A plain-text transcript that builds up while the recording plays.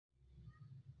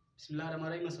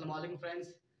Bismillahirrahmanirrahim. Assalamu alaikum friends.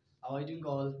 How are you doing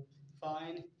all?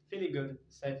 Fine, feeling good,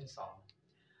 safe and sound.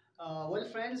 Well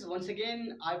friends, once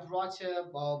again I brought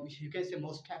you can say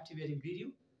most captivating video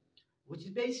which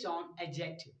is based on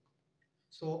adjective.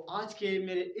 So आज के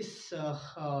मेरे इस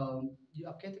जो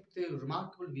आप कह सकते हो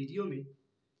remarkable video में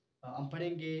हम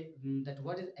पढ़ेंगे that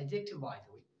what is adjective by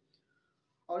the way.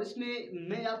 और इसमें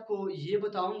मैं आपको ये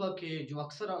बताऊंगा कि जो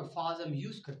अक्सर अल्फाज हम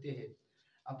यूज़ करते हैं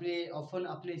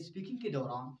अपने स्पीकिंग के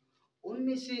दौरान,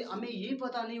 उनमें से हमें ये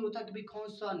पता नहीं होता कि भाई कौन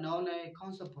सा नाउन है,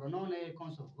 कौन सा प्रोनाउन है,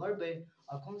 कौन सा वर्ब है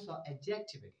और कौन सा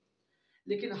एडजेक्टिव है।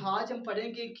 लेकिन आज हम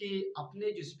पढ़ेंगे कि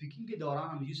अपने जो स्पीकिंग के दौरान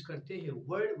हम यूज़ करते हैं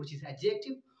word which is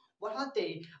adjective, what are they?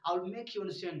 I will make you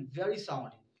understand very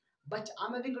soundly. But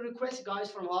I'm having a request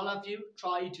guys from all of you,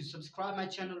 try to subscribe my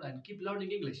channel and keep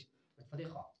learning English with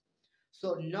Fateh Khan.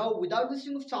 So now without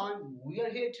wasting of time, we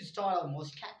are here to start our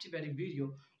most captivating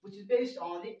video which is based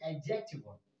on the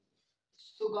adjective one.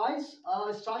 So guys,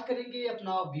 start करेंगे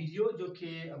अपना video जो कि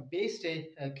based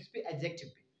है किस पे, adjective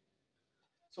पे।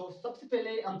 So सबसे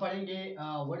पहले हम पढ़ेंगे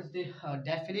व्हाट इज द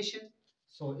डेफिनेशन।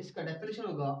 सो इसका डेफिनेशन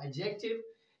होगा adjective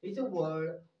is a word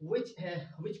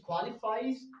which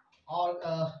qualifies or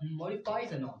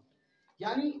modifies a noun।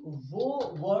 यानी वो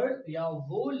वर्ड या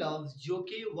वो लफ्ज जो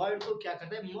कि वर्ड को क्या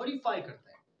करता है, मॉडिफाई करता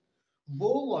है।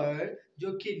 वो वर्ड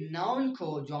जो कि नाउन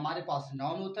को, जो हमारे पास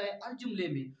नाउन होता है हर जुमले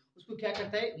में, उसको क्या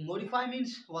करता है, मॉडिफाई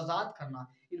मीन्स वजात करना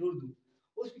इन उर्दू।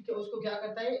 उसको क्या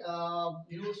करता है,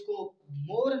 उसको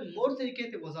मोर एंड मोर तरीके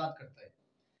से वजात करता है।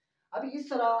 अभी इस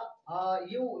तरह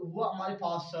ये वो हमारे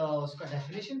पास उसका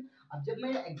डेफिनेशन। अब जब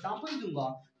मैं एग्जांपल दूंगा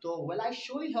तो when I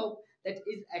show you how that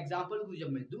is example को जब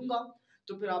मैं दूंगा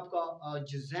तो फिर आपका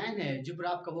जो ज़हन है, जो फिर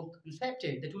आपका वो कांसेप्ट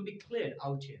है, that will be clear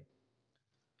out here.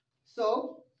 सो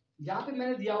यहाँ पे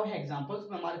मैंने दिया हुआ है एग्जांपल्स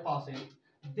में हमारे पास है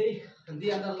the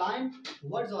underline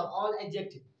words are all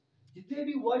adjective। जितने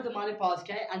भी वर्ड्स हमारे पास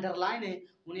क्या है, अंडरलाइन है,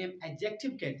 उन्हें हम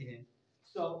एडजेक्टिव कहते हैं।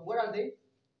 सो व्हाट आर दे,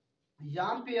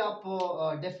 यहाँ पे आप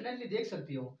डेफिनेटली देख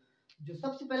सकते हो। जो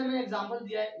सबसे पहले मैंने एग्जांपल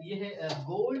दिया है ये है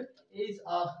gold is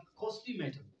a costly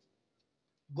metal.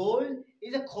 Gold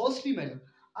is a costly metal.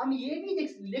 हम ये भी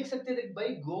लिख सकते थे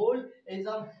भाई gold is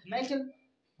a metal,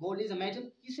 gold is a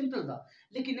metal, ये सिंपल था।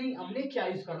 लेकिन नहीं, हमने क्या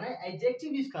यूज करना है,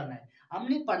 एडजेक्टिव यूज करना है।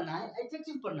 हमने पढ़ना है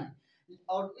एडजेक्टिव पढ़ना है,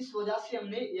 और इस वजह से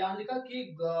हमने यहाँ लिखा कि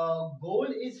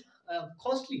gold is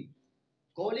costly,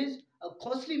 gold is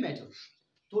costly metal.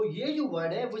 तो ये जो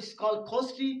वर्ड है व्हिच इज कॉल्ड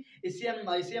कॉस्टली, इसे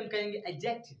हम कहेंगे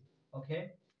adjective. Okay,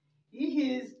 he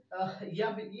is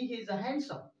a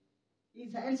handsome, he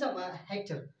is handsome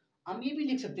Hector. हम ये भी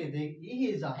लिख सकते थे he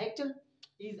is a Hector,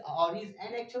 is और is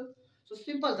an Hector. So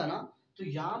simple था ना। तो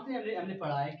यहाँ पे हमने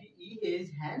पढ़ा है कि ही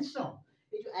इज हैंडसम।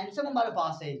 ये जो हैंडसम हमारे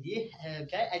पास है ये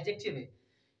क्या है, एडजेक्टिव है,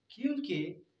 क्योंकि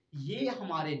ये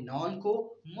हमारे नाउन को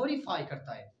मॉडिफाई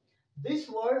करता है। This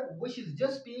word which is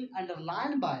just being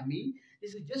underlined by me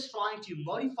is just trying to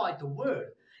modify the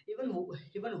word.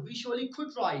 Even visually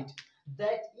could write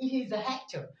that he is a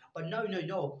actor, but no,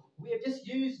 we have just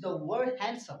used the word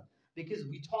handsome because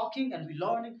we're talking and we're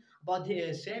learning about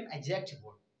the same adjective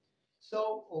word. So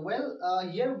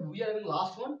here we are in the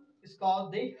last one. It's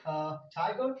called the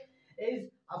tiger is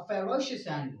a ferocious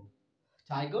animal.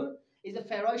 Tiger is a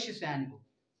ferocious animal.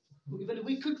 Even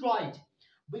we could write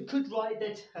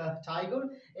that tiger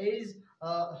is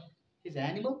his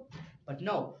animal, but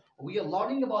no, we are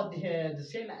learning about the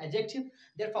same adjective.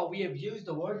 Therefore, we have used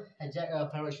the word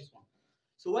ferocious one.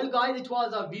 So well, guys, it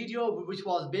was a video which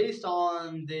was based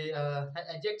on the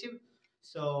adjective.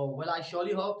 So well, I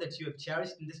surely hope that you have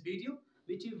cherished in this video.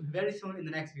 Meet you very soon in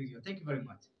the next video. Thank you very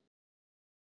much.